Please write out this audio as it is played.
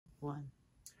1.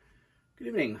 Good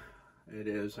evening. It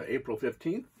is April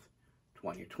 15th,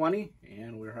 2020,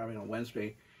 and we're having a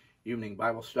Wednesday evening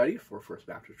Bible study for First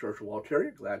Baptist Church of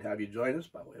Walteria. Glad to have you join us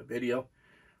by way of video.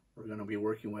 We're going to be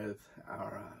working with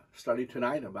our study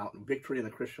tonight about victory in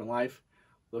the Christian life,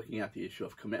 looking at the issue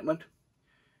of commitment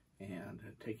and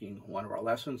taking one of our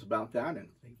lessons about that and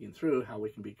thinking through how we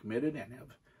can be committed and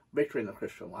have victory in the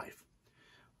Christian life.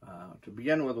 To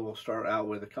begin with, we'll start out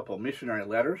with a couple of missionary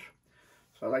letters.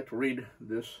 So I'd like to read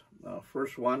this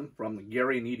first one from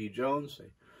Gary and Edie Jones.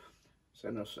 They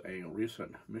sent us a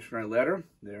recent missionary letter.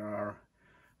 They are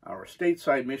our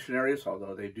stateside missionaries,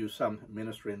 although they do some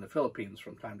ministry in the Philippines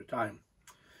from time to time.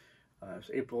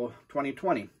 It's April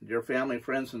 2020. Dear family,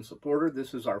 friends, and supporters,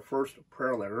 this is our first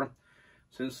prayer letter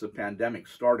since the pandemic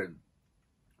started.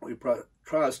 We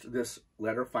trust this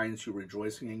letter finds you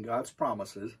rejoicing in God's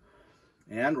promises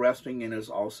and resting in His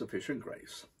all-sufficient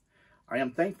grace. I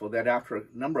am thankful that after a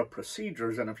number of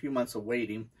procedures and a few months of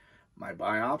waiting, my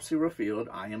biopsy revealed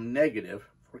I am negative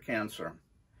for cancer.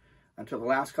 Until the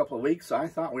last couple of weeks, I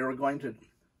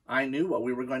knew what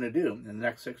we were going to do in the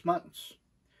next 6 months.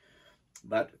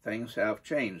 But things have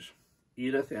changed.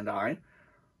 Edith and I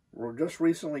were just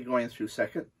recently going through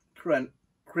 2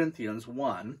 Corinthians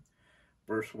 1,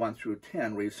 verse 1 through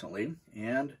 10 recently,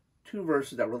 and two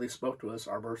verses that really spoke to us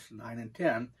are verse 9 and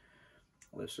 10,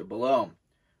 listed below.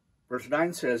 Verse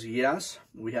 9 says, yes,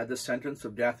 we had the sentence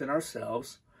of death in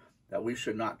ourselves, that we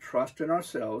should not trust in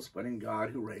ourselves, but in God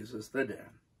who raises the dead.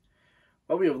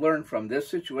 What we have learned from this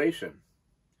situation,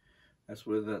 that's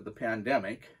with the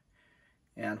pandemic,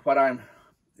 and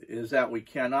is that we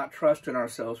cannot trust in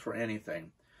ourselves for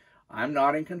anything. I'm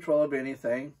not in control of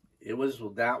anything. It was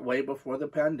that way before the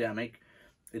pandemic.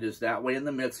 It is that way in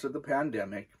the midst of the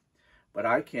pandemic. But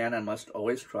I can and must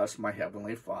always trust my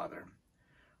Heavenly Father.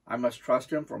 I must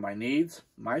trust Him for my needs,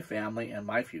 my family, and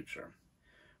my future.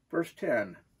 Verse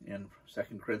 10 in 2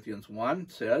 Corinthians 1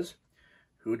 says,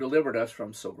 who delivered us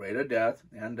from so great a death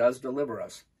and does deliver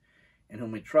us, in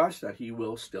whom we trust that He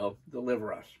will still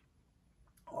deliver us.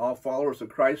 All followers of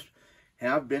Christ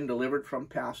have been delivered from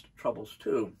past troubles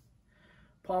too.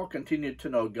 Paul continued to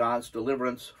know God's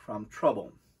deliverance from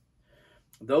trouble.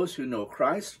 Those who know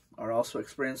Christ are also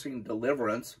experiencing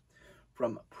deliverance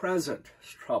from present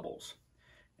troubles.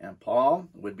 And Paul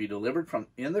would be delivered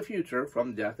in the future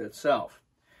from death itself.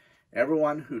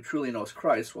 Everyone who truly knows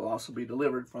Christ will also be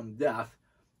delivered from death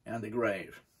and the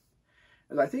grave.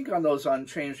 As I think on those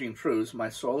unchanging truths, my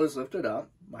soul is lifted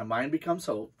up, my mind becomes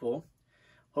hopeful,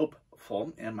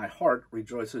 and my heart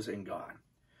rejoices in God.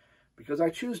 Because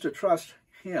I choose to trust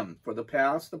Him for the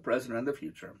past, the present, and the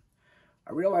future,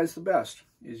 I realize the best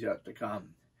is yet to come.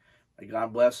 May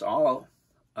God bless all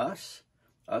us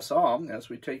all, as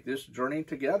we take this journey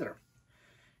together.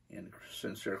 In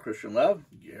sincere Christian love,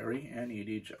 Gary and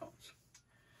Edie Jones.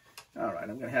 All right,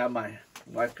 I'm going to have my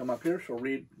wife come up here. She'll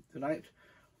read tonight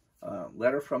a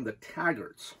letter from the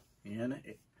Taggarts in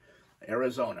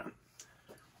Arizona.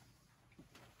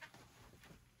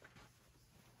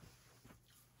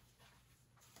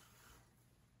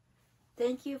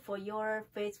 Thank you for your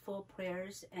faithful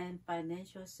prayers and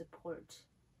financial support.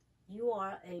 You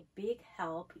are a big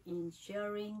help in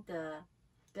sharing the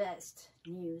best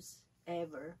news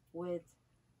ever with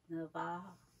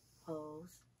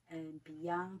Navajos and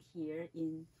beyond here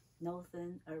in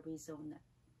northern Arizona.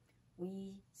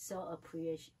 We so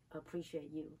appreciate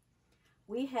you.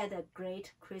 We had a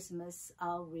great Christmas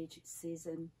outreach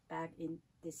season back in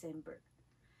December.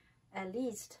 At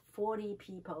least 40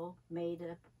 people made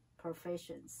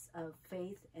professions of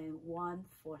faith and want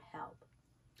for help.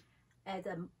 At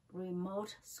a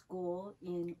remote school,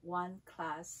 in one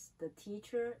class, the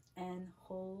teacher and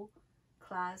whole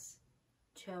class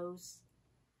chose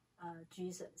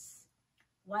Jesus.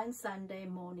 One Sunday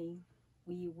morning,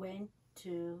 we went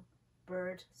to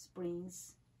Bird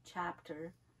Springs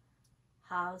chapter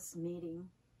house meeting,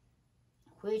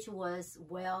 which was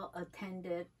well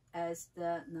attended as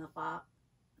the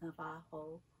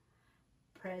Navajo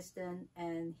president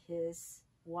and his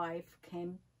wife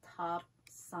came top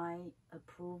sign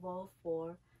approval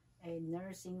for a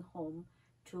nursing home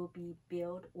to be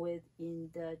built within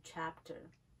the chapter.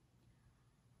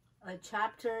 A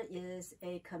chapter is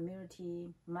a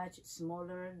community much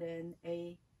smaller than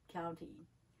a county.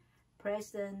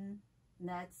 President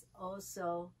Nets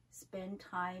also spent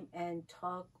time and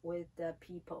talked with the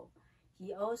people.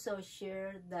 He also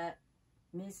shared that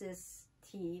Mrs.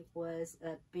 T was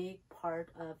a big part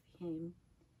of him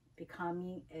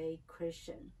becoming a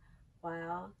Christian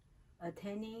while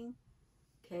attending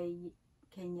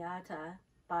Kenyatta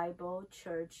Bible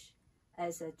Church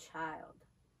as a child.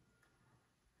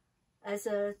 As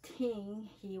a teen,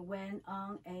 he went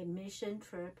on a mission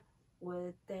trip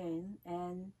with Dan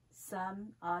and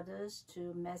some others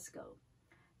to Mexico.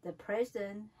 The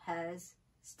president has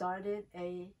started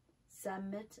a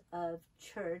summit of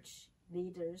church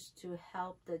leaders to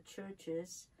help the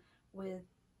churches with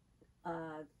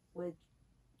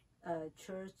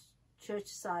church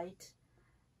site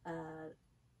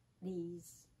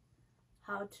needs,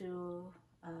 how to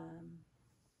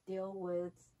deal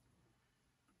with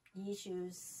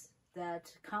issues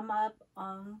that come up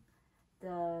on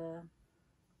the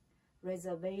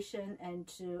reservation and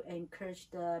to encourage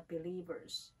the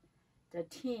believers. The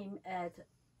team at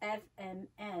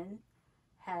FMN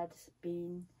had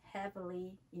been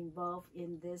heavily involved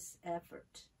in this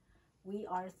effort. We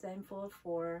are thankful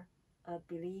for a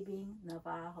believing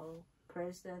Navajo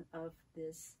president of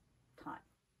this time.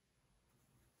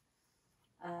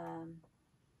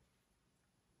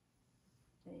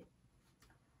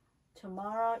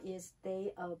 Tomorrow is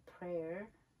Day of Prayer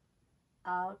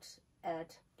out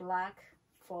at Black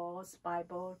Falls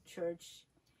Bible Church.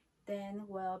 Dan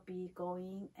will be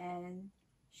going and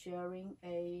sharing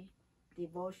a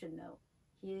devotional.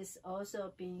 He is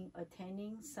also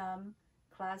attending some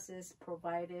classes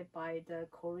provided by the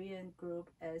Korean group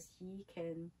as he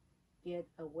can get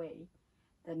away.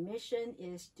 The mission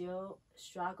is still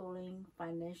struggling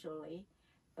financially,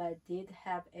 but did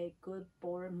have a good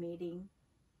board meeting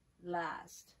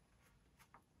last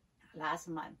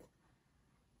month.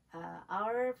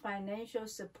 Our financial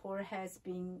support has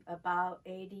been about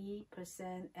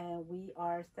 80%, and we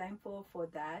are thankful for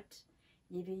that.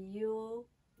 If you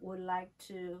would like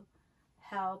to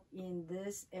help in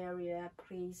this area,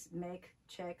 please make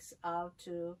checks out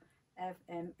to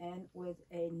FMN with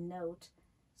a note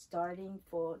starting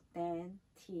for Dan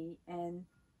T and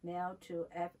mail to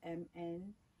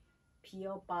FMN,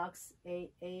 P.O. Box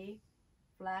AA,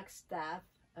 Flagstaff,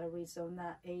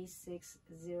 Arizona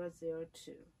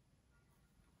 86002.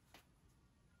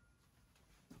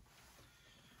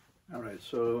 All right,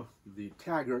 so the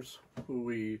taggers, who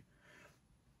we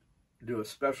do a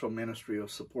special ministry of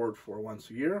support for once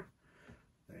a year,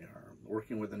 they are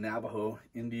working with the Navajo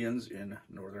Indians in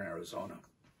northern Arizona.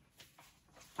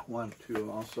 I want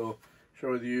to also share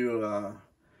with you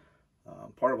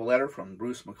part of a letter from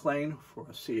Bruce McLean for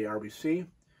CARBC.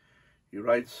 He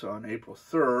writes on April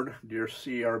 3rd, Dear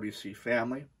CARBC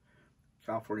family,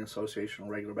 California Association of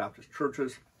Regular Baptist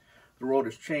Churches, the world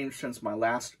has changed since my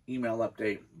last email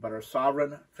update, but our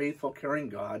sovereign, faithful, caring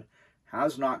God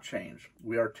has not changed.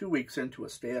 We are 2 weeks into a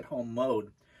stay-at-home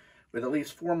mode with at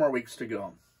least 4 more weeks to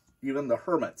go. Even the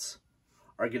hermits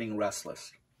are getting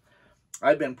restless.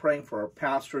 I've been praying for our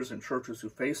pastors and churches who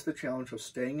face the challenge of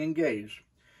staying engaged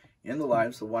in the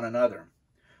lives of one another.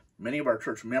 Many of our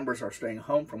church members are staying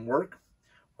home from work,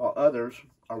 while others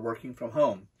are working from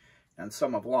home, and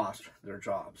some have lost their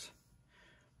jobs.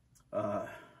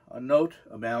 A note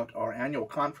about our annual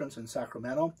conference in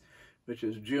Sacramento, which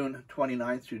is June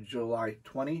 29th to July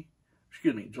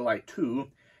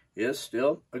 2, is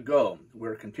still a go.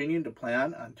 We're continuing to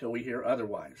plan until we hear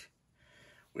otherwise.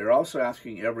 We are also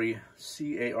asking every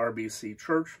CARBC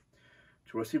church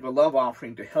to receive a love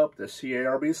offering to help the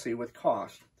CARBC with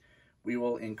costs we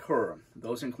will incur.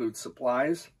 Those include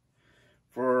supplies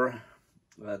for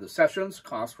the sessions,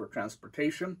 costs for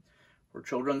transportation, for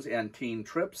children's and teen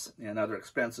trips, and other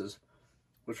expenses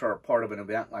which are part of an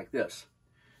event like this.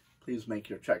 Please make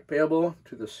your check payable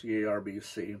to the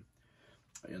CARBC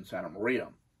in Santa Maria.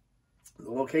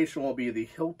 The location will be the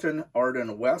Hilton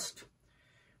Arden West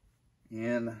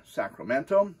in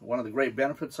Sacramento. One of the great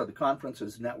benefits of the conference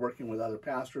is networking with other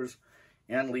pastors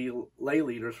and lay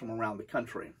leaders from around the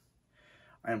country.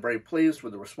 I am very pleased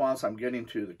with the response I'm getting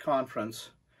to the conference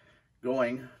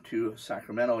going to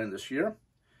Sacramento in this year.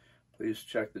 Please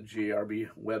check the GRB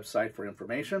website for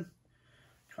information.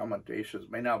 Accommodations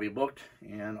may now be booked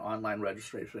and online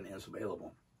registration is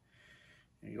available.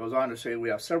 He goes on to say we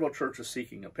have several churches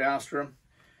seeking a pastor.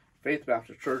 Faith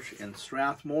Baptist Church in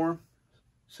Strathmore,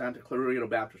 Santa Clarita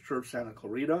Baptist Church, Santa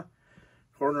Clarita,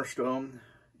 Cornerstone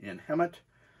in Hemet,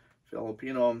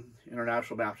 Filipino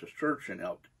International Baptist Church in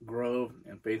Elk Grove,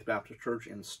 and Faith Baptist Church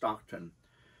in Stockton.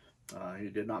 He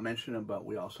did not mention it, but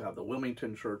we also have the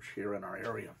Wilmington Church here in our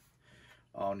area,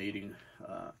 all needing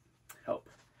help.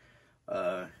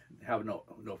 Have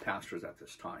no pastors at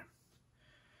this time.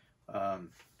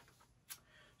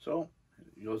 So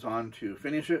he goes on to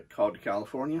finish it. Called to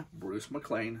California, Bruce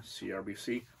McLean,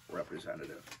 CRBC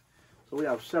representative. So we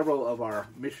have several of our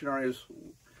missionaries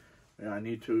I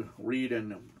need to read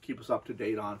and keep us up to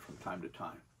date on from time to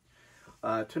time.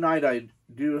 Tonight I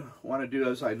do want to do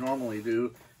as I normally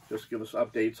do, just give us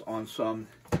updates on some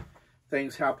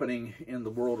things happening in the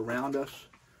world around us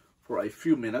for a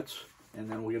few minutes, and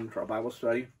then we'll get into our Bible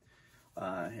study.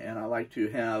 And I like to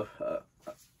have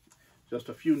just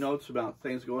a few notes about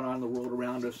things going on in the world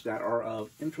around us that are of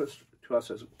interest to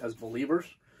us as believers.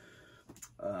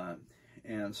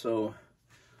 And so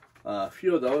a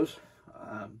few of those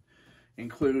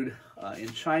include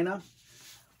in China.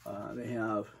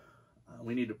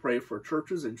 We need to pray for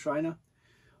churches in China.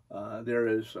 There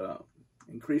is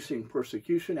increasing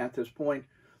persecution at this point,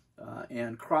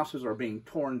 and crosses are being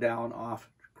torn down off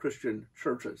Christian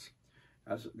churches,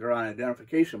 as they're on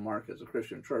identification mark as a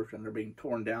Christian church, and they're being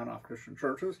torn down off Christian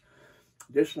churches.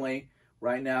 Additionally,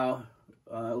 right now,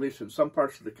 at least in some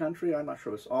parts of the country, I'm not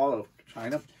sure it's all of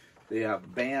China, they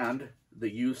have banned the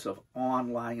use of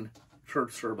online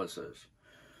church services.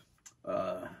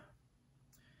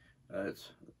 It's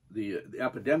the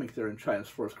epidemic there in China has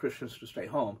forced Christians to stay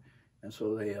home, and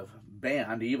so they have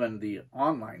banned even the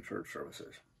online church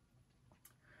services.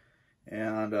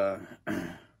 And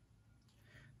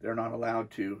they're not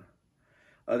allowed to,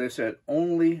 they said,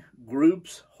 only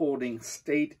groups holding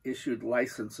state-issued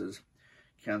licenses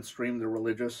can stream their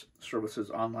religious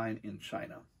services online in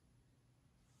China.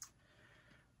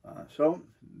 So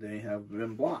they have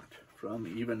been blocked from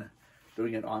even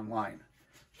doing it online,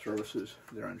 services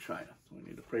there in China. We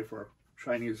need to pray for our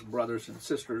Chinese brothers and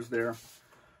sisters there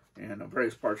in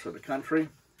various parts of the country.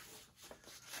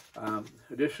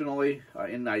 Additionally,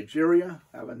 in Nigeria,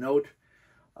 I have a note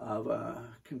of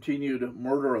continued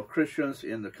murder of Christians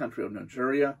in the country of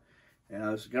Nigeria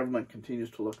as government continues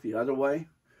to look the other way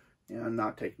and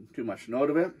not taking too much note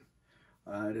of it.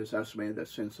 It is estimated that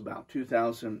since about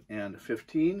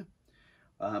 2015,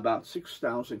 about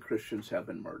 6,000 Christians have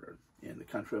been murdered in the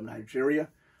country of Nigeria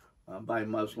by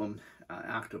Muslim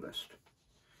activists.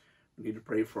 We need to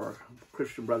pray for our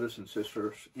Christian brothers and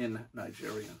sisters in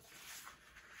Nigeria.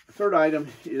 The third item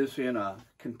is in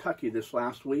Kentucky this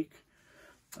last week.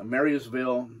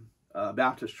 Marysville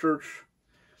Baptist Church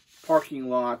parking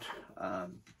lot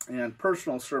and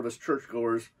personal service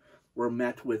churchgoers were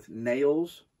met with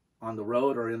nails on the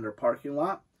road or in their parking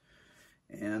lot.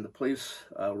 And the police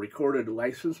recorded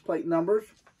license plate numbers,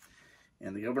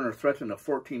 and the governor threatened a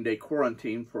 14-day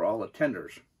quarantine for all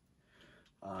attenders.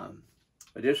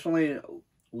 Additionally,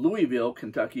 Louisville,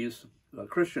 Kentucky's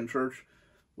Christian church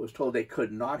was told they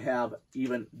could not have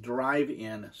even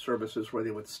drive-in services where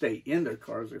they would stay in their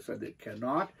cars. They said they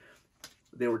cannot.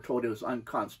 They were told it was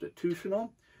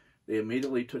unconstitutional. They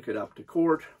immediately took it up to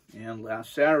court, and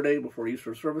last Saturday, before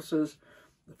Easter services,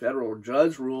 the federal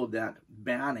judge ruled that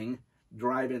banning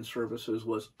drive-in services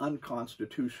was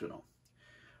unconstitutional.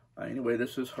 Anyway,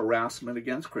 this is harassment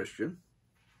against Christian.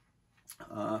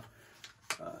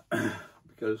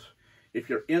 Because if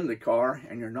you're in the car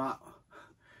and you're not,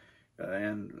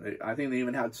 and I think they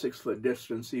even had 6-foot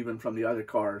distance even from the other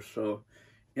cars. So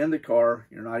in the car,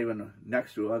 you're not even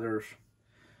next to others.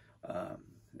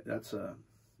 That's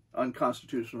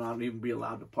unconstitutional, not even be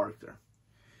allowed to park there.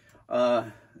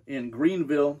 In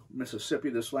Greenville, Mississippi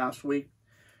this last week,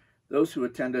 those who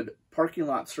attended parking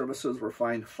lot services were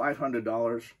fined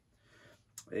 $500.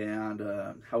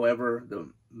 And however, the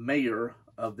mayor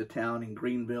of the town in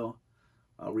Greenville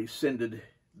rescinded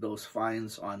those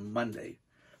fines on Monday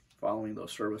following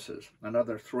those services.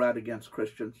 Another threat against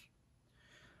Christians.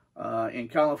 In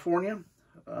California,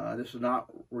 this is not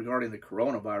regarding the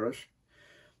coronavirus,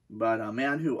 but a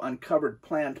man who uncovered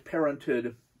Planned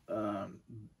Parenthood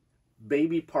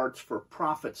baby parts for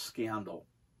profit scandal.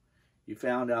 He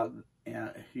found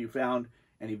and he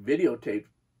videotaped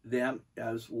them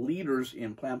as leaders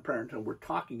in Planned Parenthood were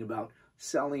talking about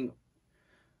selling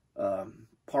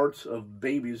parts of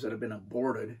babies that have been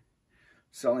aborted,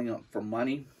 selling them for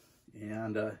money.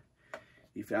 And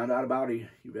he found out about it.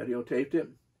 He videotaped it,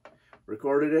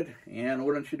 recorded it, and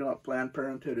wouldn't you know it, Planned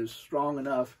Parenthood is strong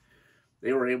enough,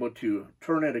 they were able to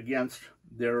turn it against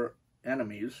their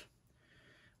enemies.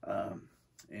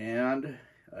 And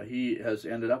he has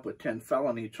ended up with 10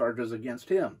 felony charges against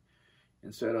him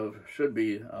instead of, should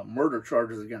be, murder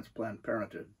charges against Planned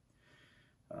Parenthood.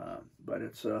 But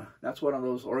that's one of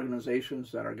those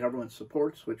organizations that our government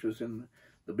supports, which is in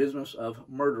the business of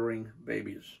murdering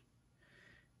babies.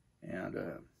 And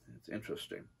it's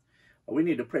interesting. We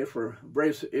need to pray for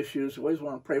various issues. We always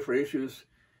want to pray for issues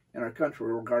in our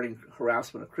country regarding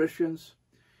harassment of Christians,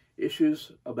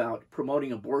 issues about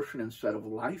promoting abortion instead of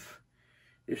life,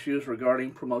 issues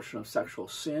regarding promotion of sexual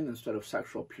sin instead of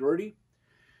sexual purity,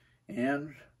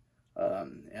 and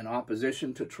an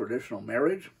opposition to traditional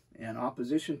marriage, and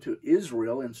opposition to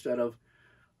Israel instead of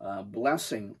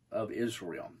blessing of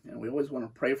Israel. And we always want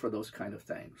to pray for those kind of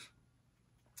things.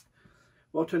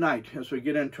 Well, tonight, as we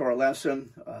get into our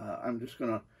lesson, I'm just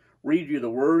going to read you the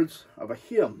words of a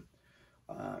hymn.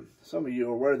 Some of you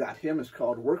are aware that hymn is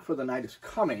called "Work for the Night is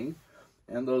Coming,"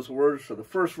 and those words for the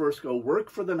first verse go, "Work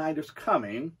for the night is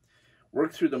coming,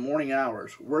 work through the morning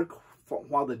hours, work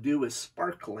while the dew is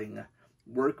sparkling,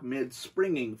 work mid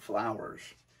springing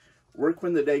flowers, work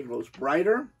when the day grows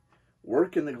brighter,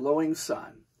 work in the glowing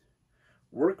sun,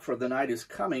 work for the night is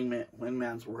coming when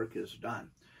man's work is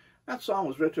done." That song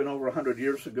was written over 100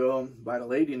 years ago by a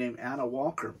lady named Anna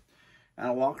Walker.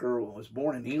 Anna Walker was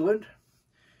born in England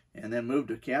and then moved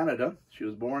to Canada. She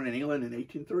was born in England in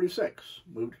 1836,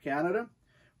 moved to Canada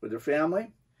with her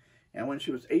family, and when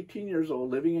she was 18 years old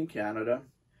living in Canada,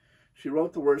 she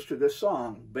wrote the words to this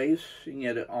song, basing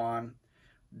it on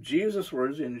Jesus'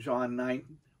 words in John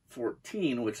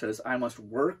 9:14, which says, "I must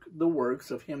work the works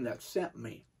of him that sent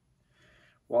me.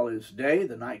 While it is day,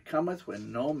 the night cometh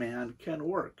when no man can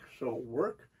work." So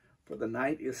work, for the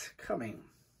night is coming.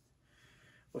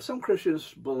 Well, some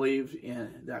Christians believe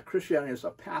that Christianity is a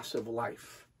passive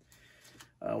life.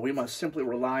 We must simply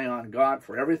rely on God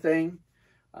for everything.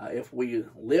 If we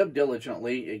live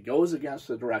diligently, it goes against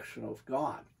the direction of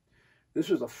God. This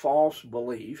is a false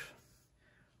belief.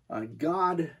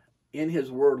 God, in his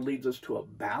word, leads us to a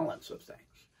balance of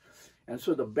things. And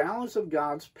so the balance of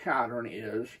God's pattern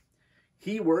is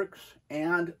he works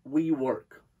and we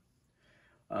work.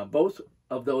 Both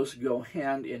of those go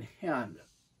hand in hand.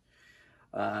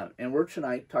 And we're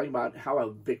tonight talking about how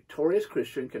a victorious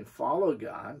Christian can follow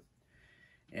God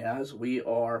as we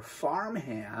are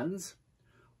farmhands,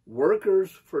 workers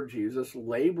for Jesus,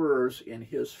 laborers in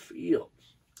his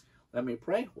fields. Let me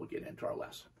pray. We'll get into our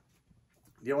lesson.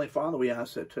 Dear Heavenly Father, we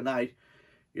ask that tonight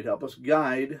you'd help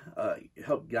guide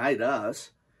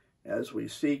us as we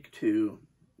seek to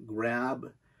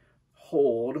grab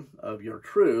hold of your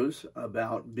truths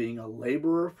about being a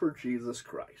laborer for Jesus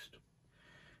Christ.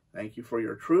 Thank you for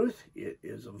your truth. It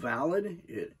is valid.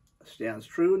 It stands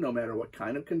true no matter what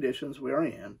kind of conditions we are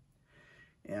in.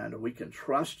 And we can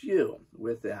trust you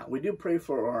with that. We do pray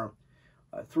for our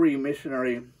three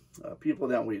missionary people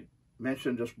that we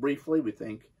mentioned just briefly. We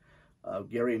think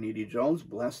of Gary and Edie Jones.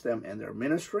 Bless them and their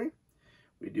ministry.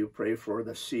 We do pray for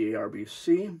the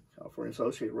CARBC, for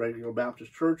Associated Regular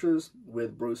Baptist Churches,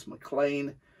 with Bruce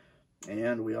McLean.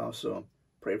 And we also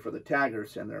pray for the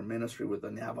Taggarts and their ministry with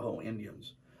the Navajo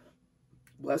Indians.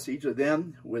 Bless each of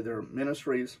them with their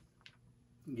ministries.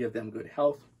 Give them good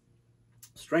health.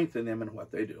 Strengthen them in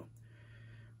what they do.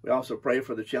 We also pray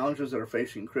for the challenges that are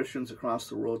facing Christians across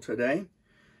the world today.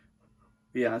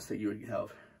 We ask that you would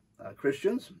have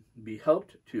Christians be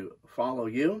helped to follow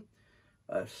you,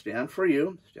 stand for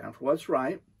you, stand for what's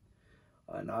right,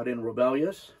 not in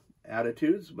rebellious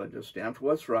attitudes, but just stand for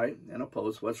what's right and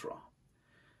oppose what's wrong.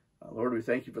 Lord, we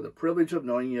thank you for the privilege of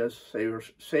knowing you as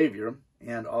Savior,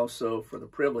 and also for the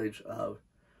privilege of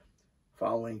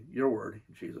following your word.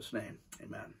 In Jesus' name,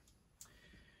 amen.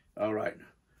 All right.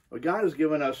 Well, God has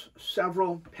given us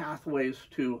several pathways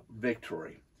to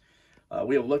victory.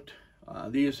 We have looked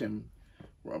these in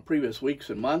previous weeks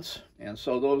and months, and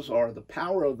so those are the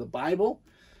power of the Bible.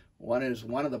 One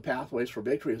of the pathways for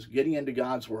victory is getting into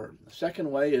God's word. The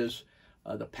second way is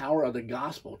the power of the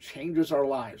gospel changes our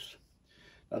lives.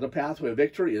 Another pathway of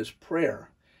victory is prayer.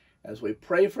 As we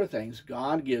pray for things,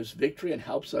 God gives victory and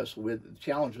helps us with the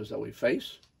challenges that we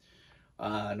face.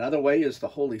 Another way is the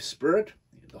Holy Spirit.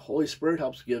 The Holy Spirit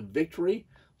helps give victory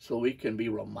so we can be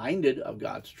reminded of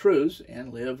God's truths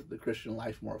and live the Christian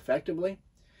life more effectively.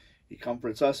 He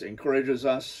comforts us, encourages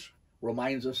us,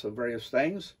 reminds us of various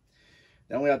things.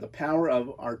 Then we have the power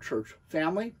of our church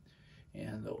family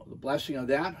and the blessing of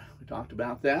that. We talked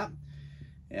about that.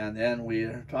 And then we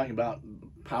are talking about the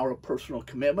power of personal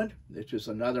commitment, which is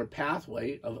another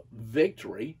pathway of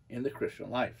victory in the Christian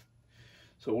life.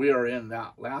 So we are in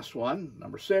that last one,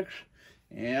 number 6,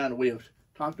 and we have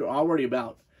talked already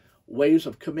about ways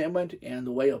of commitment and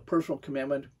the way of personal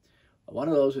commitment. One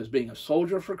of those is being a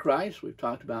soldier for Christ. We've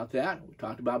talked about that. We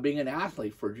talked about being an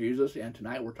athlete for Jesus, and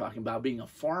tonight we're talking about being a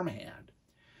farmhand,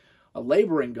 a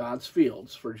labor in God's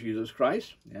fields for Jesus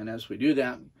Christ. And as we do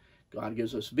that, God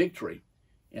gives us victory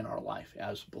in our life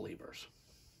as believers.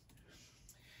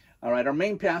 All right, our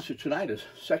main passage tonight is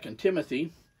 2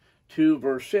 Timothy 2,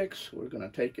 verse 6. We're going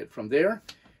to take it from there,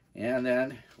 and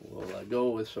then we'll go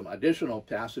with some additional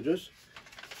passages,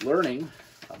 learning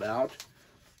about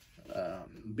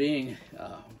being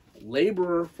a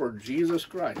laborer for Jesus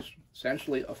Christ,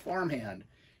 essentially a farmhand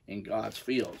in God's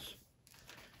fields.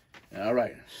 All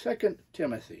right, 2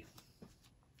 Timothy.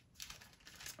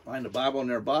 Find the Bible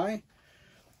nearby.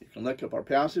 You can look up our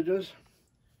passages,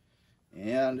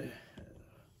 and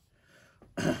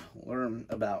learn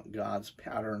about God's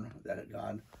pattern,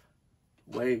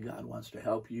 way God wants to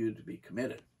help you to be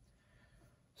committed.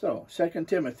 So, 2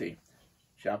 Timothy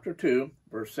chapter 2,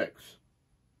 verse 6.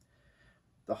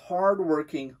 The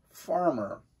hard-working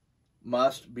farmer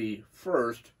must be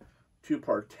first to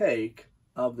partake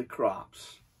of the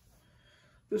crops.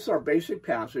 This is our basic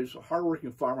passage. A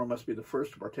hard-working farmer must be the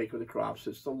first to partake of the crops.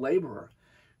 It's the laborer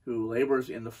who labors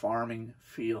in the farming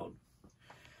field.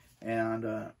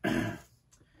 And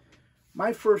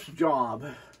my first job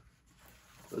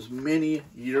was many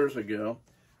years ago.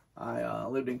 I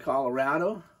lived in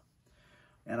Colorado,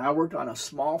 and I worked on a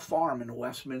small farm in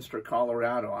Westminster,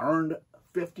 Colorado. I earned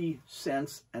 50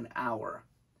 cents an hour.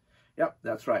 Yep,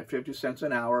 that's right, 50 cents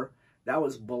an hour. That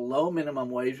was below minimum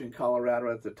wage in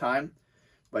Colorado at the time,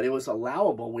 but it was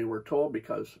allowable, we were told,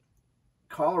 because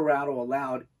Colorado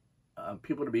allowed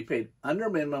people to be paid under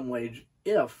minimum wage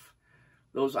if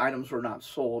those items were not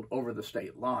sold over the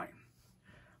state line.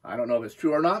 I don't know if it's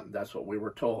true or not. That's what we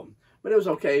were told. But it was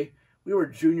okay. We were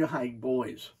junior high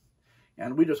boys,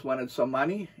 and we just wanted some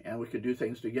money, and we could do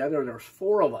things together. There's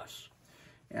 4 of us,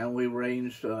 and we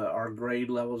ranged our grade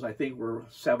levels, I think, were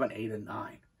 7, 8, and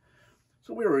 9.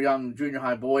 So we were young junior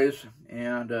high boys,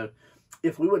 and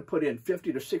if we would put in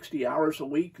 50 to 60 hours a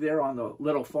week there on the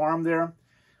little farm there,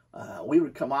 we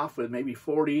would come off with maybe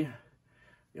 40.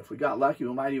 If we got lucky,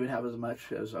 we might even have as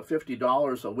much as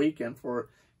 $50 a week. And for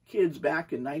kids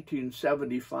back in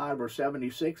 1975 or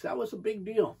 76, that was a big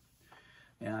deal.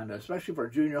 And especially for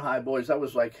junior high boys, that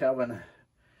was like having,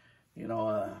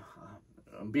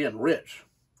 being rich.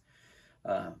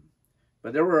 But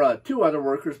there were 2 other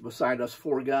workers beside us,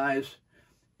 4 guys,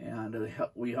 and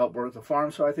we helped work the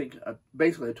farm. So I think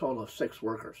basically a total of 6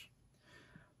 workers.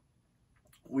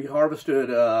 We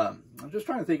harvested, I'm just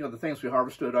trying to think of the things we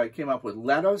harvested. I came up with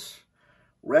lettuce,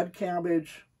 red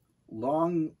cabbage,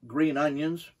 long green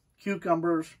onions,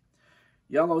 cucumbers,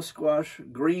 yellow squash,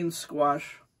 green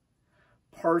squash,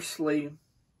 parsley,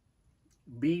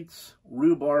 beets,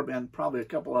 rhubarb, and probably a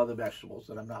couple other vegetables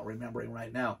that I'm not remembering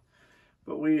right now.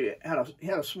 But we had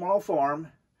a small farm,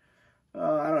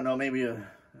 I don't know, maybe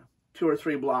 2 or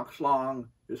 3 blocks long,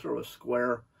 just sort of a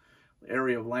square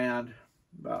area of land,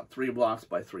 about 3 blocks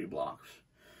by 3 blocks,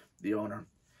 the owner.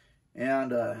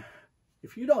 And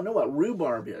if you don't know what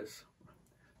rhubarb is,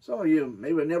 some of you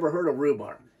maybe have never heard of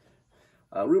rhubarb.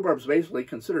 Rhubarb is basically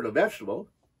considered a vegetable,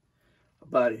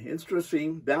 but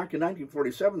interesting, back in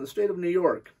 1947, the state of New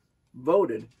York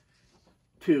voted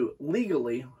to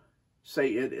legally say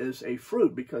it is a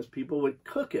fruit because people would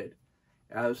cook it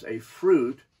as a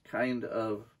fruit kind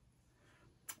of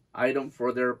item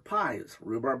for their pies,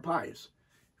 rhubarb pies.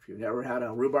 If you've never had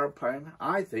a rhubarb pie,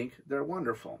 I think they're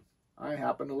wonderful. I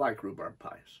happen to like rhubarb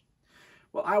pies.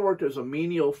 Well, I worked as a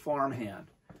menial farmhand.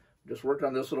 Just worked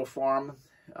on this little farm.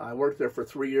 I worked there for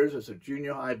 3 years as a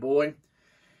junior high boy.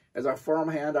 As a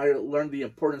farmhand, I learned the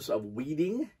importance of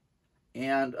weeding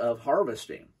and of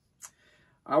harvesting.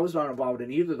 I was not involved in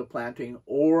either the planting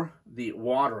or the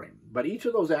watering, but each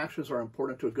of those actions are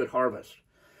important to a good harvest.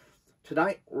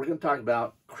 Tonight, we're going to talk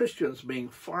about Christians being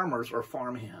farmers or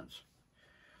farmhands.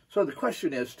 So the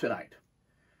question is tonight,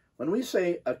 when we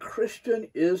say a Christian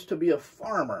is to be a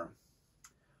farmer,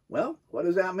 well, what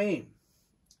does that mean?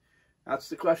 That's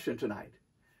the question tonight.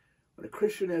 When a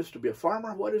Christian is to be a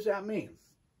farmer, what does that mean?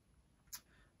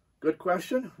 Good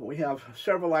question. We have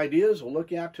several ideas we'll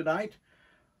look at tonight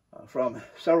from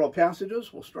several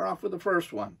passages. We'll start off with the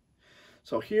first one.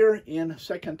 So here in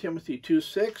 2 Timothy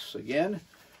 2:6, again,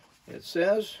 it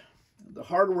says, the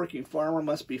hardworking farmer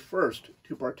must be first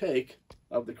to partake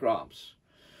of the crops.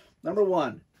 Number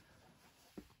 1,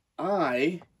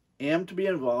 I am to be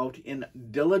involved in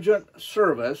diligent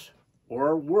service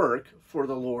or work for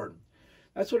the Lord.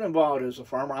 That's what involved as a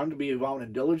farmer. I'm to be involved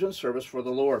in diligent service for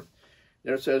the Lord.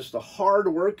 There it says the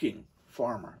hard-working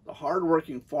farmer, the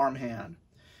hard-working farmhand.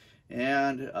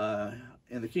 And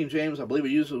in the King James, I believe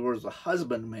it uses the words the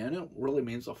husbandman. It really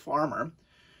means a farmer.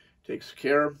 Takes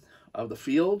care of the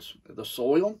fields, the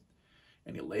soil,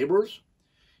 and he labors.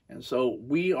 And so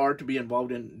we are to be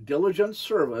involved in diligent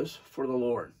service for the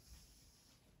Lord.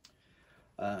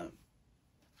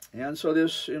 And so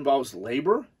this involves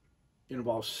labor. It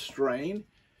involves strain.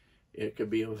 It could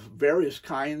be of various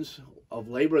kinds of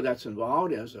labor that's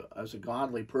involved as a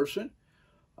godly person.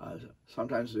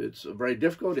 Sometimes it's very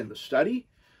difficult in the study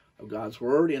of God's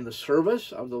Word, in the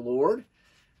service of the Lord,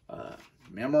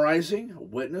 memorizing,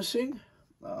 witnessing,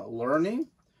 learning.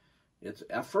 It's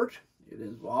effort. It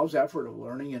involves effort of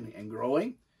learning and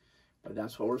growing, but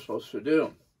that's what we're supposed to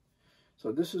do.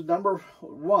 So this is number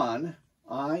 1.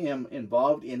 I am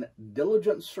involved in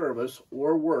diligent service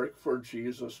or work for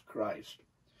Jesus Christ.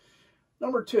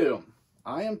 Number 2,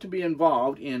 I am to be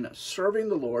involved in serving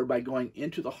the Lord by going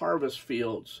into the harvest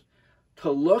fields to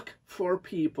look for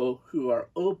people who are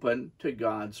open to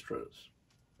God's truths.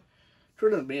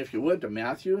 Turn with me, if you would, to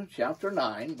Matthew chapter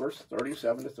 9, verse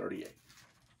 37 to 38.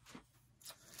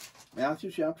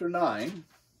 Matthew chapter 9,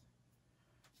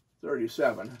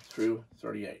 37 through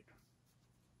 38.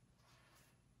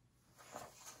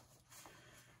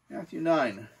 Matthew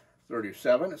 9,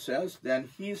 37, it says, Then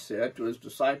he said to his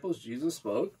disciples, Jesus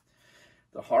spoke,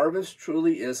 The harvest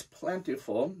truly is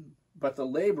plentiful, but the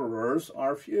laborers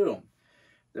are few.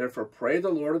 Therefore pray the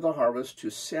Lord of the harvest to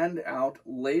send out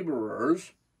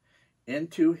laborers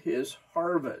into his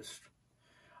harvest.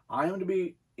 I am to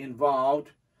be involved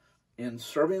in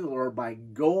serving the Lord by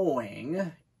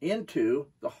going into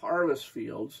the harvest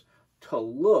fields to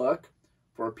look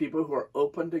for people who are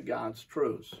open to God's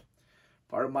truths.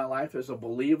 Part of my life as a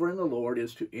believer in the Lord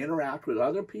is to interact with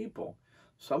other people,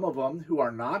 some of them who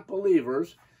are not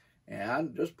believers,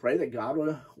 and just pray that God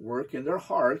will work in their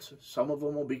hearts. Some of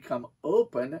them will become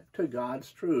open to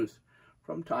God's truth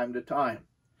from time to time.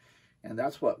 And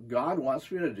that's what God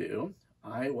wants me to do.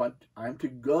 I'm to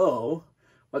go.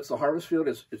 What's the harvest field?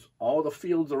 It's all the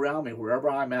fields around me, wherever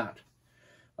I'm at.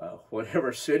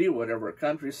 Whatever city, whatever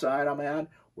countryside I'm at,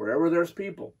 wherever there's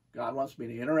people. God wants me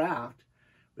to interact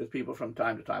with people from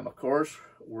time to time. Of course,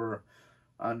 we're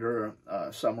under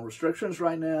some restrictions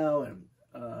right now,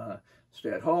 and stay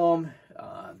at home,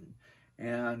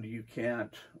 and you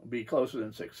can't be closer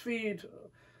than 6 feet,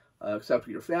 except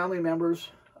for your family members.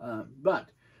 But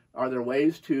are there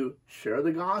ways to share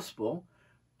the gospel,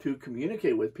 to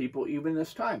communicate with people even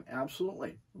this time?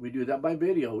 Absolutely. We do that by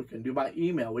video. We can do by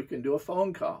email. We can do a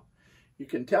phone call. You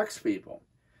can text people.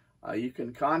 You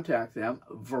can contact them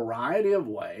a variety of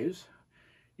ways.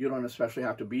 You don't especially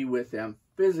have to be with them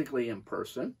physically in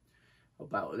person.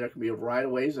 There can be a variety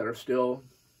of ways that are still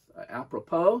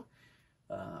apropos,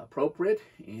 appropriate,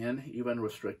 in even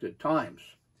restricted times.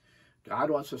 God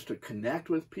wants us to connect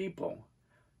with people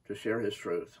to share his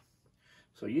truth.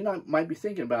 So you might be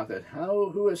thinking about that.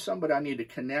 Who is somebody I need to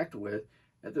connect with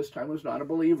at this time who's not a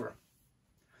believer?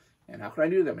 And how can I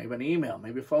do that? Maybe an email,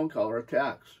 maybe a phone call or a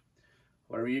text.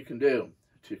 Whatever you can do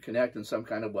to connect in some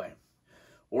kind of way.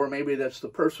 Or maybe that's the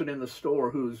person in the store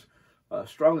who's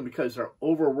struggling because they're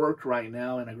overworked right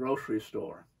now in a grocery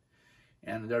store.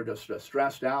 And they're just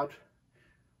stressed out.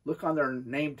 Look on their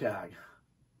name tag.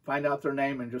 Find out their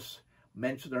name and just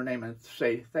mention their name and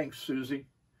say, thanks, Susie.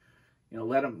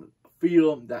 Let them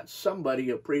feel that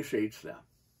somebody appreciates them.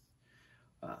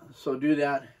 So do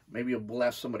that. Maybe you'll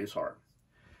bless somebody's heart.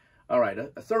 All right,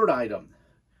 a third item.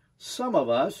 Some of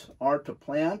us are to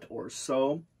plant or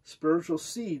sow spiritual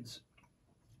seeds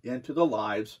into the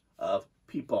lives of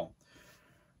people.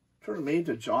 Turn with me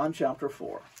to John chapter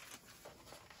 4.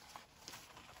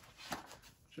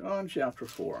 John chapter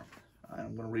 4.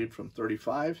 I'm going to read from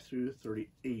 35 through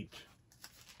 38.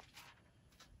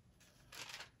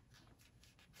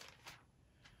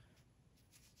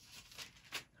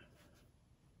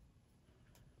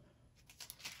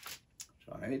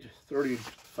 John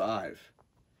 8:35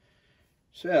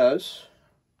 says,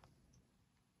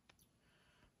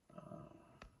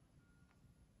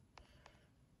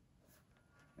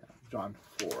 John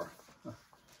 4,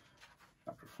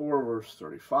 chapter 4, verse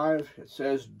 35, it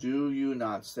says, Do you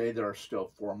not say there are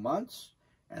still 4 months,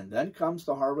 and then comes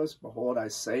the harvest? Behold, I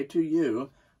say to you,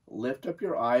 lift up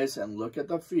your eyes and look at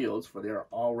the fields, for they are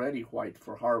already white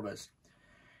for harvest.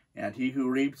 And he who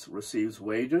reaps receives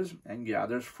wages and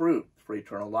gathers fruit for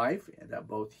eternal life, and that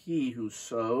both he who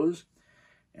sows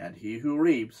and he who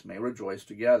reaps may rejoice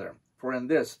together. For in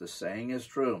this the saying is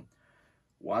true,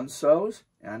 one sows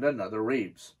and another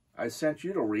reaps. I sent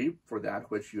you to reap for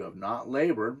that which you have not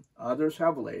labored. Others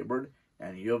have labored,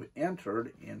 and you have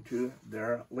entered into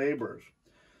their labors.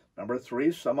 Number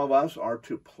 3, some of us are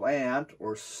to plant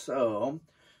or sow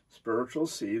spiritual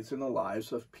seeds in the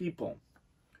lives of people.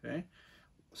 Okay?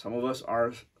 Some of us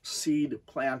are seed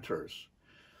planters.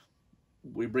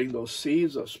 We bring those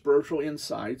seeds of spiritual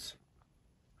insights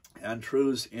and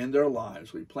truths in their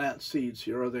lives. We plant seeds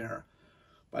here or there.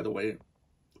 By the way,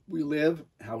 we live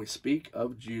how we speak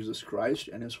of Jesus Christ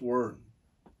and his word.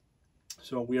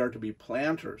 So we are to be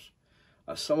planters.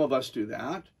 Some of us do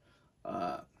that.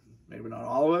 Maybe not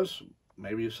all of us.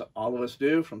 Maybe all of us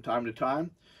do from time to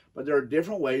time. But there are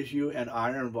different ways you and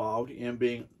I are involved in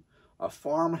being a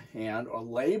farmhand or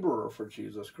laborer for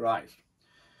Jesus Christ.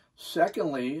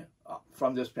 Secondly,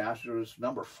 from this passage is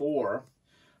number 4,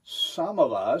 some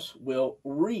of us will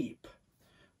reap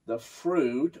the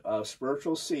fruit of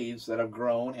spiritual seeds that have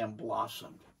grown and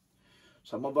blossomed.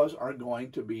 Some of us are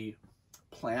going to be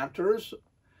planters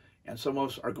and some of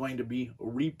us are going to be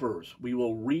reapers. We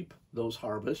will reap those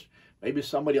harvests. Maybe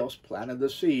somebody else planted the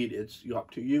seed. It's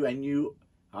up to you and you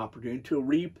opportunity to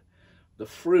reap the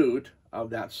fruit of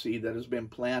that seed that has been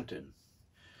planted.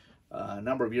 A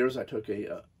number of years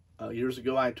years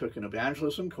ago, I took an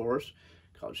evangelism course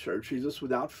called Share Jesus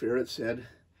Without Fear. It said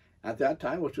at that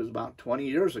time, which was about 20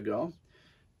 years ago,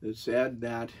 it said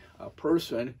that a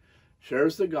person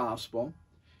shares the gospel,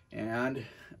 and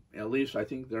at least I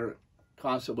think their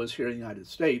concept was here in the United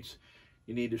States,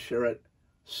 you need to share it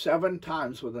 7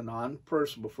 times with a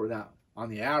non-person before that, on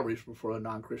the average, before a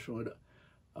non-Christian would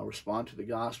respond to the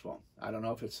gospel. I don't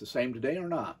know if it's the same today or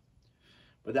not,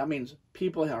 but that means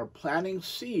people are planting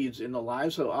seeds in the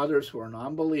lives of others who are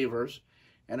non-believers,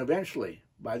 and eventually,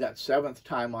 by that 7th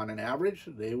time on an average,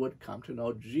 they would come to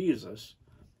know Jesus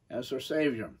as their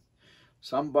Savior.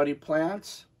 Somebody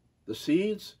plants the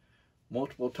seeds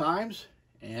multiple times,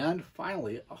 and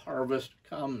finally a harvest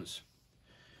comes.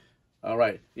 All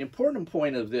right, the important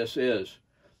point of this is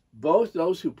both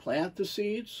those who plant the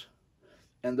seeds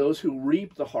and those who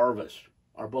reap the harvest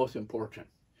are both important.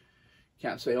 You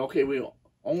can't say, okay,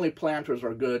 only planters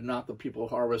are good, not the people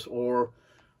who harvest, or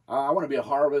I want to be a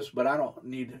harvest, but I don't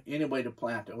need anybody to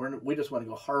plant it. We just want to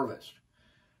go harvest.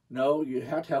 No, you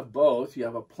have to have both. You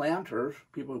have a planter,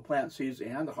 people who plant seeds,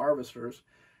 and the harvesters,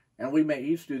 and we may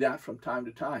each do that from time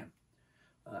to time.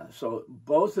 So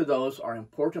both of those are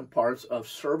important parts of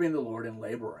serving the Lord and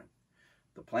laboring,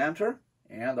 the planter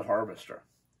and the harvester.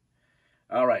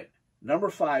 All right, number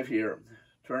 5 here,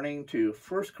 turning to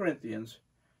 1 Corinthians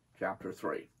chapter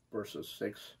 3, verses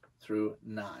 6 through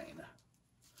 9.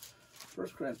 1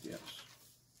 Corinthians.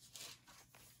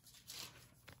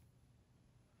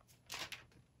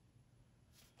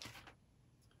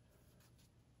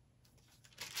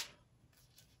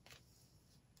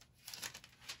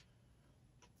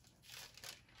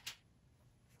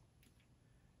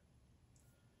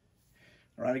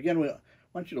 All right, again, we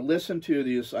want you to listen to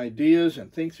these ideas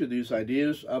and think through these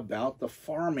ideas about the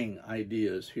farming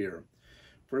ideas here.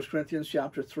 1 Corinthians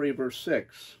chapter 3, verse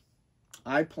 6.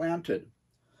 I planted,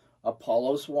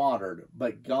 Apollos watered,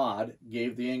 but God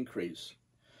gave the increase.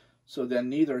 So then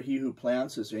neither he who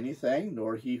plants is anything,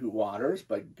 nor he who waters,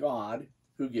 but God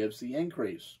who gives the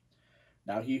increase.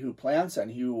 Now he who plants and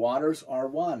he who waters are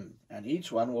one, and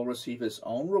each one will receive his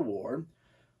own reward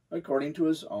according to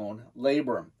his own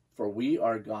labor. For we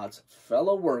are God's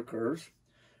fellow workers.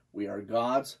 We are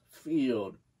God's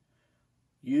field.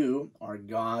 You are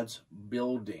God's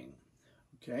building.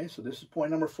 Okay, so this is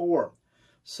point number 4.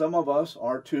 Some of us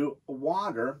are to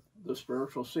water the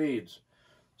spiritual seeds.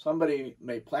 Somebody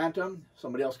may plant them.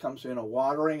 Somebody else comes in a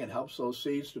watering and helps those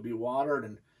seeds to be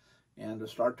watered and to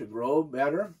start to grow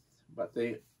better. But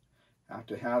they have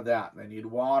to have that. They need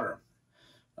water.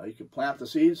 You can plant the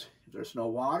seeds. If there's no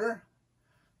water,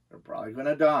 they're probably going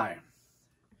to die.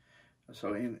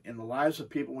 So in the lives of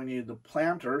people, we need the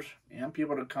planters and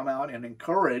people to come out and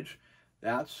encourage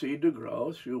that seed to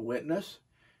grow through witness,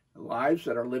 lives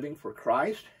that are living for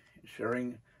Christ,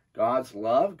 sharing God's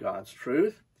love, God's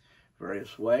truth,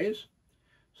 various ways.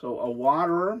 So a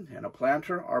waterer and a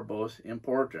planter are both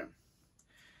important.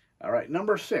 All right,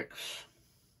 number 6.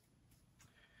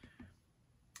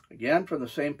 Again, from the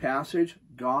same passage,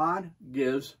 God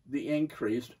gives the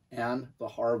increase and the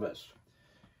harvest.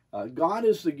 God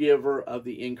is the giver of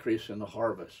the increase and the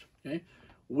harvest. Okay?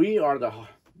 We are the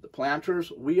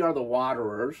planters, we are the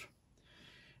waterers,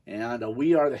 and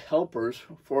we are the helpers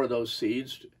for those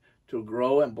seeds to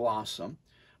grow and blossom.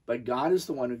 But God is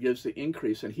the one who gives the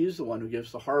increase, and he's the one who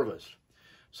gives the harvest.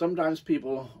 Sometimes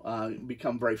people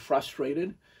become very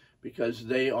frustrated because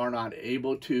they are not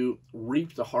able to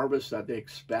reap the harvest that they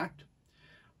expect.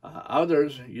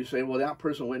 Others, you say, well, that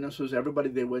person witnesses, everybody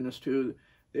they witness to,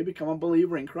 they become a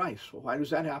believer in Christ. Well, why does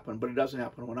that happen? But it doesn't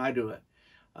happen when I do it.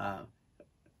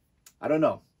 I don't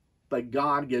know. But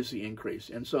God gives the increase.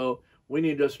 And so we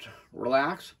need to just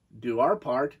relax, do our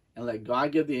part, and let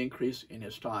God give the increase in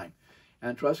his time.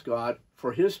 And trust God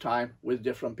for his time with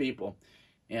different people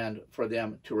and for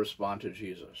them to respond to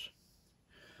Jesus.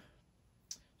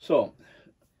 So,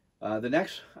 the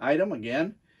next item,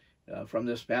 again, from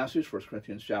this passage, 1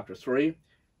 Corinthians chapter 3,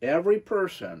 every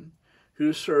person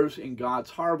who serves in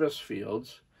God's harvest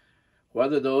fields,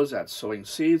 whether those at sowing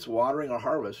seeds, watering, or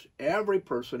harvest, every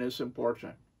person is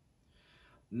important.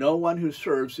 No one who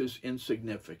serves is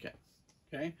insignificant.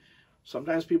 Okay?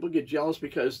 Sometimes people get jealous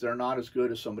because they're not as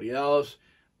good as somebody else.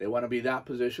 They want to be that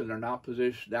position, they're not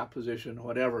that position,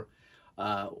 whatever.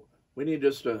 We need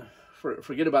just to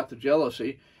forget about the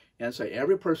jealousy and say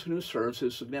every person who serves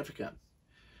is significant.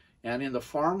 And in the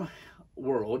farm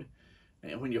world,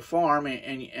 And when you farm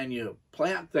and you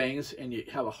plant things and you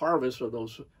have a harvest of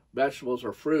those vegetables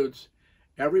or fruits,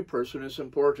 every person is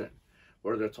important.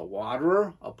 Whether it's a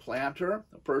waterer, a planter,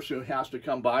 a person who has to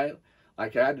come by,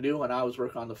 like I had to do when I was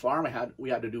working on the farm. We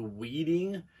had to do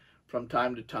weeding from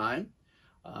time to time,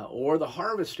 or the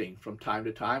harvesting from time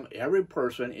to time. Every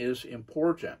person is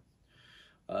important.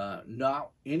 No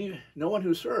one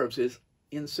who serves is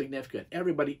insignificant.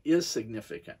 Everybody is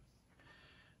significant.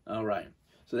 All right.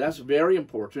 So that's very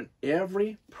important.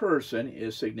 Every person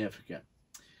is significant.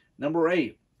 Number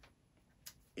 8,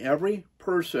 every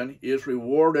person is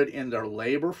rewarded in their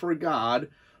labor for God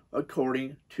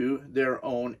according to their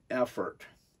own effort.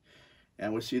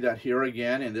 And we see that here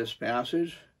again in this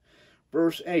passage.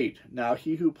 Verse 8, now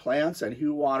he who plants and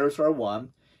who waters are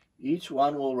one. Each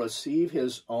one will receive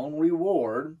his own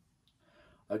reward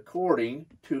according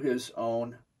to his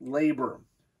own labor.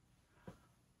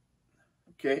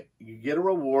 Okay, you get a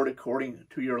reward according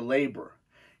to your labor.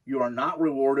 You are not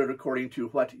rewarded according to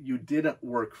what you didn't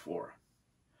work for.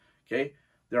 Okay,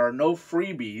 there are no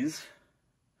freebies.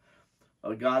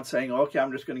 God saying, okay,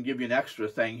 I'm just going to give you an extra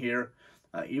thing here,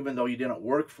 even though you didn't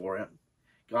work for it.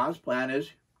 God's plan is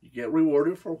you get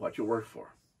rewarded for what you work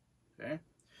for. Okay,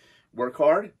 work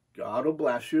hard, God will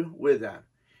bless you with that.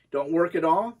 Don't work at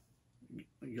all,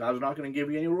 God's not going to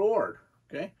give you any reward.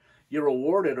 Okay, you're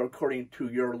rewarded according to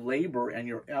your labor and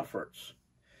your efforts.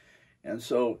 And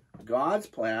so God's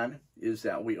plan is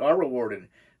that we are rewarded.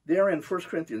 There in 1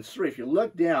 Corinthians 3, if you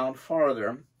look down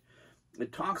farther,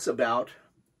 it talks about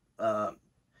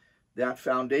that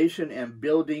foundation and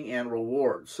building and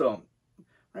reward. So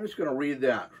I'm just going to read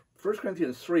that. 1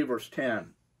 Corinthians 3, verse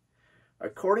 10.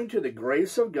 According to the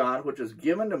grace of God, which is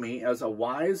given to me as a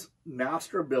wise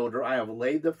master builder, I have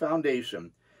laid the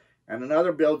foundation, and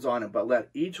another builds on it, but let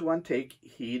each one take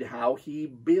heed how he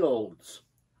builds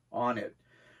on it.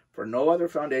 For no other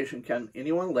foundation can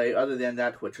anyone lay other than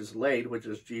that which is laid, which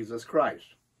is Jesus Christ.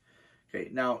 Okay,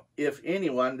 now, if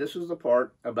anyone, this is the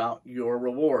part about your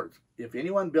rewards. If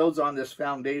anyone builds on this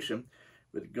foundation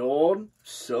with gold,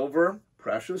 silver,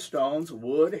 precious stones,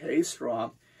 wood, hay,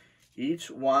 straw,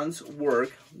 each one's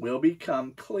work will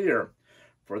become clear.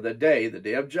 For the day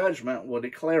of judgment, will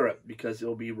declare it, because it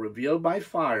will be revealed by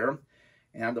fire,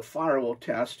 and the fire will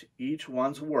test each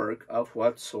one's work of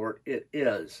what sort it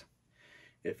is.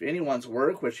 If anyone's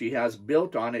work which he has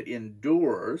built on it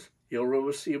endures, he will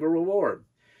receive a reward.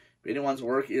 If anyone's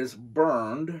work is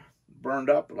burned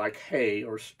up like hay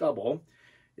or stubble,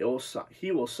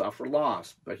 he will suffer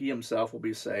loss, but he himself will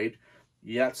be saved,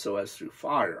 yet so as through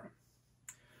fire.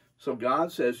 So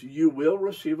God says you will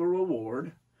receive a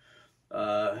reward.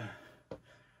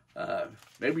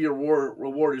 Maybe your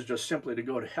reward is just simply to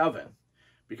go to heaven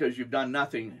because you've done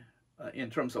nothing in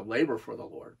terms of labor for the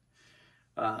Lord.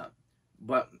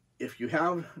 But if you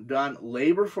have done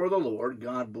labor for the Lord,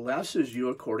 God blesses you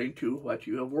according to what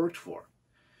you have worked for.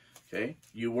 Okay?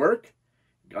 You work,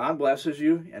 God blesses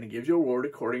you, and he gives you a reward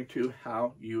according to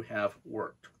how you have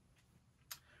worked.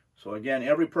 So again,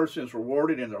 every person is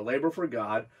rewarded in their labor for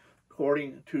God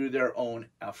according to their own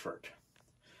effort.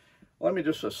 Let me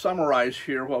just summarize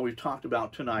here what we've talked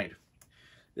about tonight.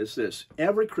 Is this: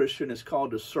 every Christian is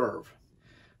called to serve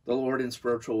the Lord in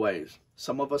spiritual ways.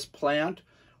 Some of us plant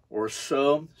or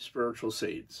sow spiritual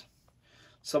seeds.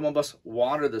 Some of us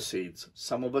water the seeds.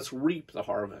 Some of us reap the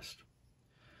harvest.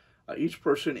 Each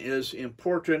person is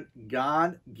important.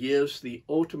 God gives the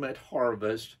ultimate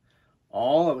harvest.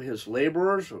 All of his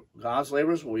laborers, God's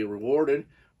laborers, will be rewarded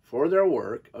for their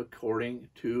work according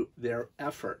to their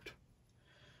effort.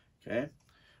 Okay?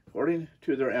 According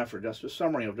to their effort. That's a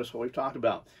summary of just what we've talked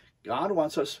about. God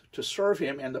wants us to serve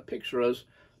him, and the picture is,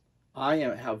 I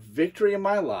have victory in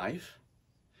my life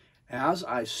as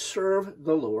I serve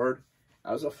the Lord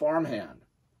as a farmhand,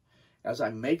 as I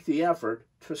make the effort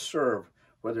to serve,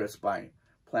 whether it's by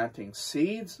planting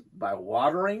seeds, by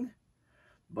watering,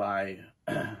 by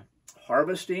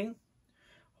harvesting,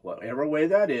 whatever way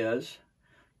that is.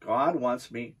 God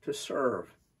wants me to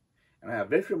serve. And I have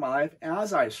victory in my life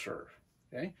as I serve.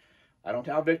 Okay? I don't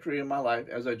have victory in my life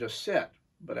as I just sit,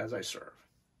 but as I serve.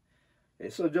 Okay,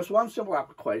 so just one simple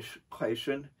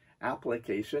application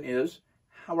is,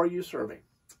 how are you serving?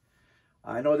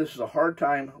 I know this is a hard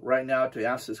time right now to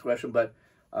ask this question, but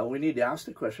we need to ask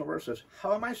the question versus,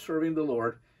 how am I serving the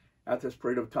Lord at this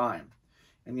period of time?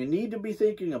 And you need to be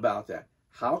thinking about that.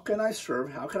 How can I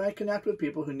serve? How can I connect with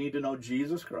people who need to know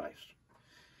Jesus Christ?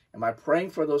 Am I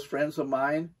praying for those friends of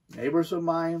mine, neighbors of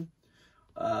mine,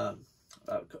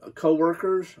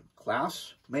 co-workers,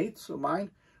 classmates of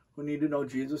mine who need to know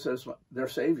Jesus as their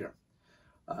Savior?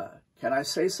 Can I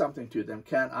say something to them?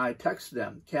 Can I text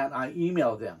them? Can I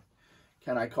email them?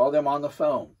 Can I call them on the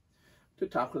phone to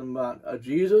talk with them about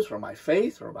Jesus or my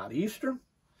faith or about Easter?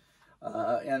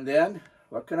 And then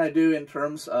what can I do in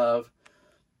terms of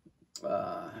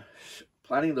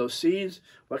planting those seeds?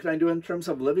 What can I do in terms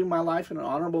of living my life in an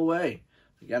honorable way?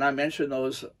 Again, I mentioned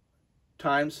those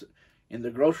times in the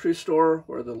grocery store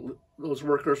where those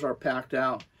workers are packed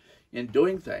out in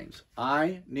doing things.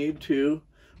 I need to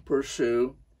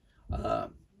pursue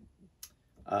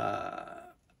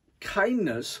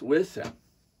kindness with them.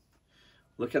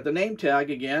 Look at the name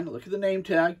tag again. Look at the name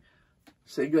tag.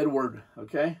 Say a good word,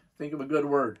 okay? Think of a good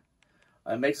word.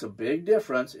 It makes a big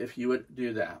difference if you would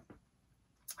do that.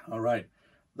 All right.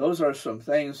 Those are some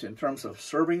things in terms of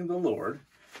serving the Lord.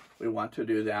 We want to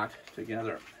do that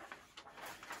together.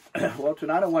 Well,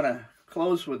 tonight I want to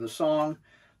close with a song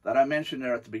that I mentioned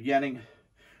there at the beginning.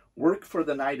 Work for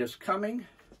the night is coming.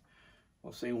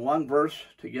 We'll sing one verse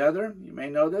together. You may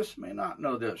know this, may not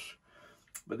know this.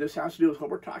 But this has to do with what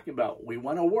we're talking about. We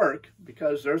want to work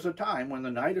because there's a time when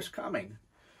the night is coming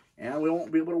and we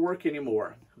won't be able to work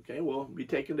anymore. Okay, we'll be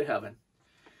taken to heaven,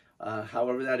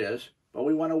 however that is. But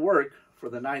we want to work for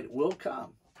the night will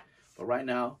come. But right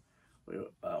now,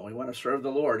 we want to serve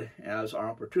the Lord as our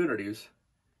opportunities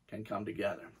can come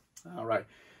together. All right.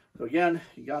 So again,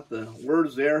 you got the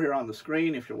words there here on the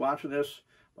screen. If you're watching this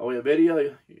by way of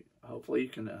video, hopefully you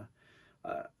can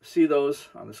see those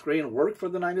on the screen. Work for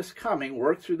the night is coming.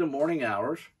 Work through the morning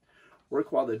hours.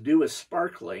 Work while the dew is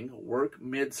sparkling. Work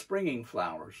mid springing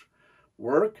flowers.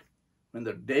 Work when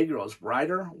the day grows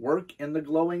brighter. Work in the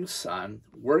glowing sun.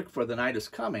 Work for the night is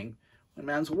coming when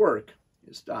man's work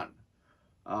is done.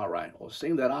 All right, we'll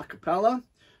sing that a cappella.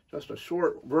 Just a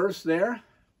short verse there.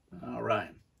 All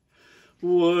right.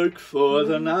 Work for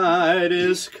the night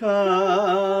is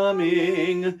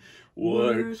coming.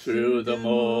 Work through the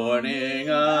morning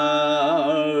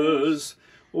hours.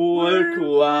 Work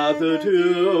while the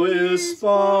dew is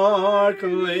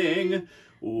sparkling.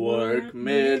 Work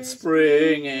mid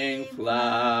springing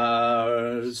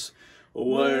flowers.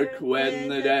 Work when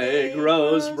the day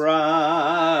grows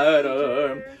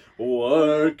brighter.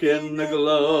 Work in the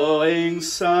glowing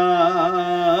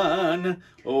sun.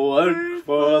 Work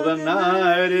for the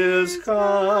night is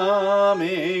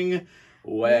coming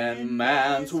when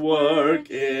man's work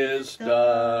is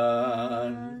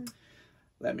done.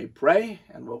 Let me pray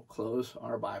and we'll close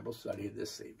our Bible study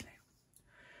this evening.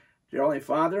 Dear Heavenly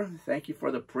Father, thank you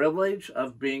for the privilege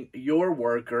of being your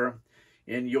worker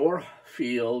in your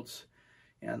fields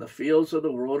and the fields of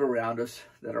the world around us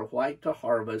that are white to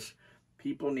harvest.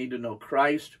 People need to know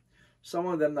Christ. Some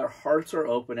of them, their hearts are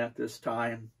open at this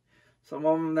time. Some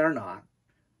of them, they're not.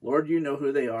 Lord, you know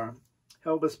who they are.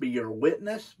 Help us be your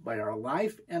witness by our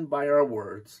life and by our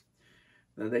words,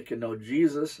 that they can know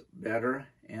Jesus better,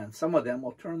 and some of them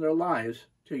will turn their lives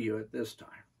to you at this time.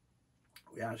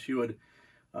 We ask you would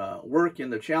work in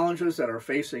the challenges that are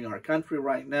facing our country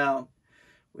right now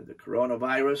with the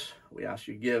coronavirus. We ask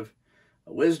you give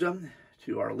wisdom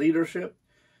to our leadership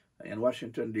in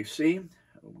Washington, D.C.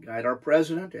 Guide our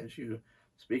president as you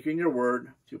speak in your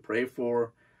word to pray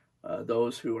for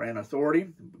those who are in authority.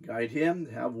 Guide him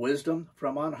to have wisdom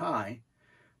from on high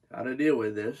how to deal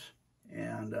with this.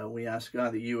 And we ask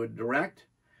God that you would direct,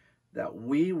 that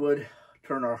we would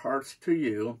turn our hearts to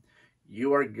you.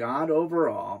 You are God over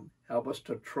all. Help us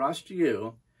to trust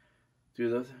you through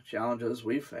the challenges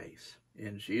we face.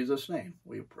 In Jesus' name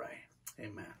we pray.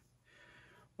 Amen.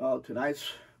 Well,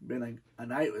 tonight's been a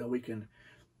night that we can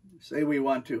say we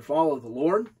want to follow the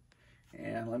Lord.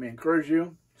 And let me encourage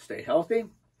you, stay healthy,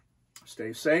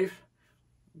 stay safe,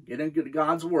 get into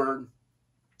God's word,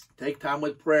 take time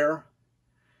with prayer,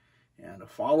 and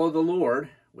follow the Lord.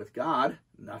 With God,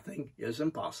 nothing is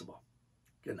impossible.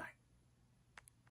 Good night.